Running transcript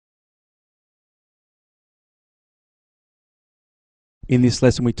In this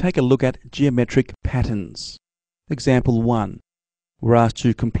lesson, we take a look at geometric patterns. Example 1. We're asked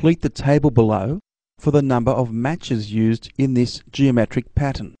to complete the table below for the number of matches used in this geometric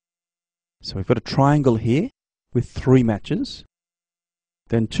pattern. So we've got a triangle here with 3 matches,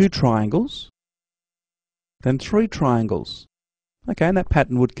 then 2 triangles, then 3 triangles. Okay, and that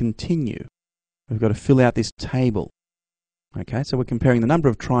pattern would continue. We've got to fill out this table. Okay, so we're comparing the number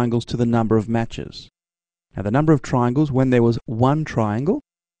of triangles to the number of matches. Now the number of triangles, when there was 1 triangle,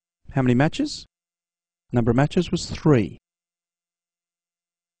 how many matches? Number of matches was 3.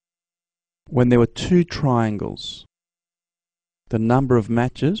 When there were 2 triangles, the number of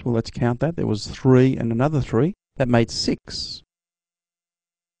matches, well, let's count that. There was 3 and another 3. That made 6.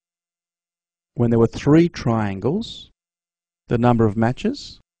 When there were 3 triangles, the number of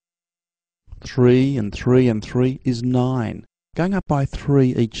matches, 3 and 3 and 3 is 9, going up by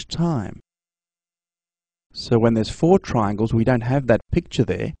 3 each time. So when there's 4 triangles, we don't have that picture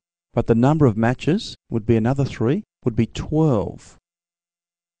there, but the number of matches would be another 3, would be 12.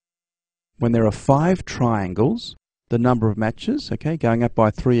 When there are 5 triangles, the number of matches, okay, going up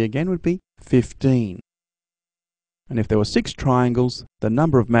by 3 again, would be 15. And if there were 6 triangles, the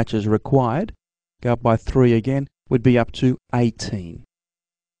number of matches required, go up by 3 again, would be up to 18.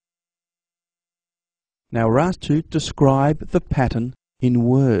 Now we're asked to describe the pattern in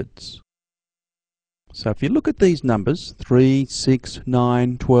words. So if you look at these numbers, 3, 6,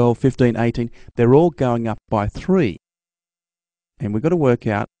 9, 12, 15, 18, they're all going up by 3. And we've got to work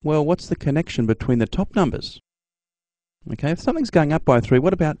out, well, what's the connection between the top numbers? Okay, if something's going up by 3,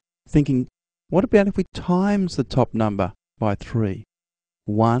 what about if we times the top number by 3?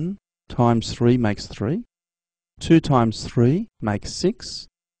 1 times 3 makes 3. 2 times 3 makes 6.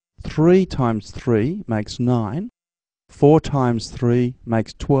 3 times 3 makes 9. 4 times 3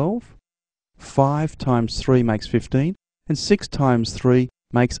 makes 12. 5 times 3 makes 15, and 6 times 3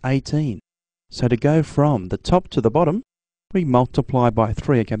 makes 18. So to go from the top to the bottom, we multiply by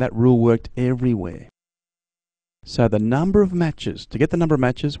 3. Okay, that rule worked everywhere. So the number of matches, to get the number of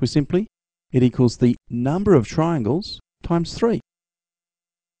matches, it equals the number of triangles times 3.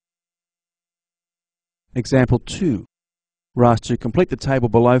 Example 2. We're asked to complete the table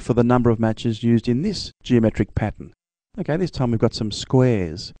below for the number of matches used in this geometric pattern. Okay, this time we've got some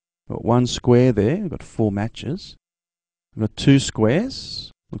squares. We've got 1 square there, we've got 4 matches. We've got 2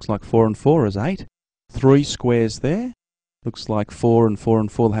 squares, looks like 4 and 4 is 8. 3 squares there, looks like 4 and 4 and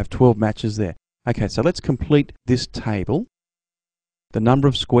 4 will have 12 matches there. Okay, so let's complete this table. The number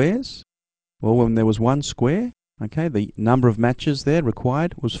of squares, well, when there was 1 square, okay, the number of matches there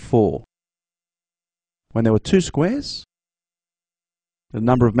required was 4. When there were 2 squares, the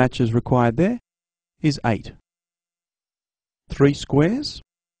number of matches required there is 8. 3 squares,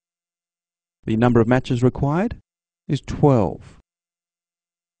 the number of matches required is 12.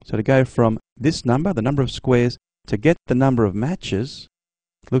 So to go from this number, the number of squares, to get the number of matches,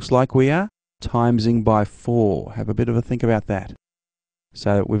 looks like we are timesing by 4. Have a bit of a think about that.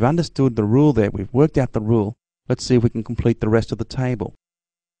 So we've understood the rule there. We've worked out the rule. Let's see if we can complete the rest of the table.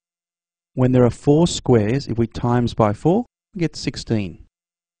 When there are 4 squares, if we times by 4, we get 16.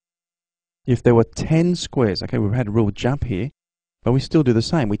 If there were 10 squares, okay, we've had a real jump here, but we still do the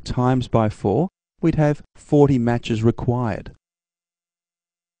same. We times by 4, we'd have 40 matches required.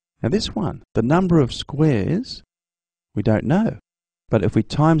 Now this one, the number of squares, we don't know. But if we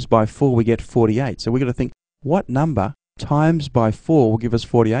times by 4, we get 48. So we've got to think, what number times by 4 will give us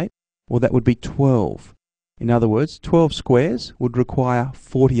 48? Well, that would be 12. In other words, 12 squares would require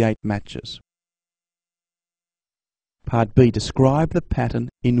 48 matches. Part B, describe the pattern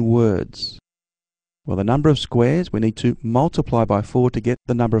in words. Well, the number of squares, we need to multiply by 4 to get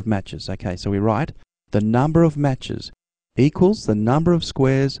the number of matches. Okay, so we write the number of matches equals the number of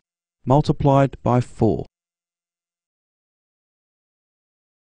squares multiplied by 4.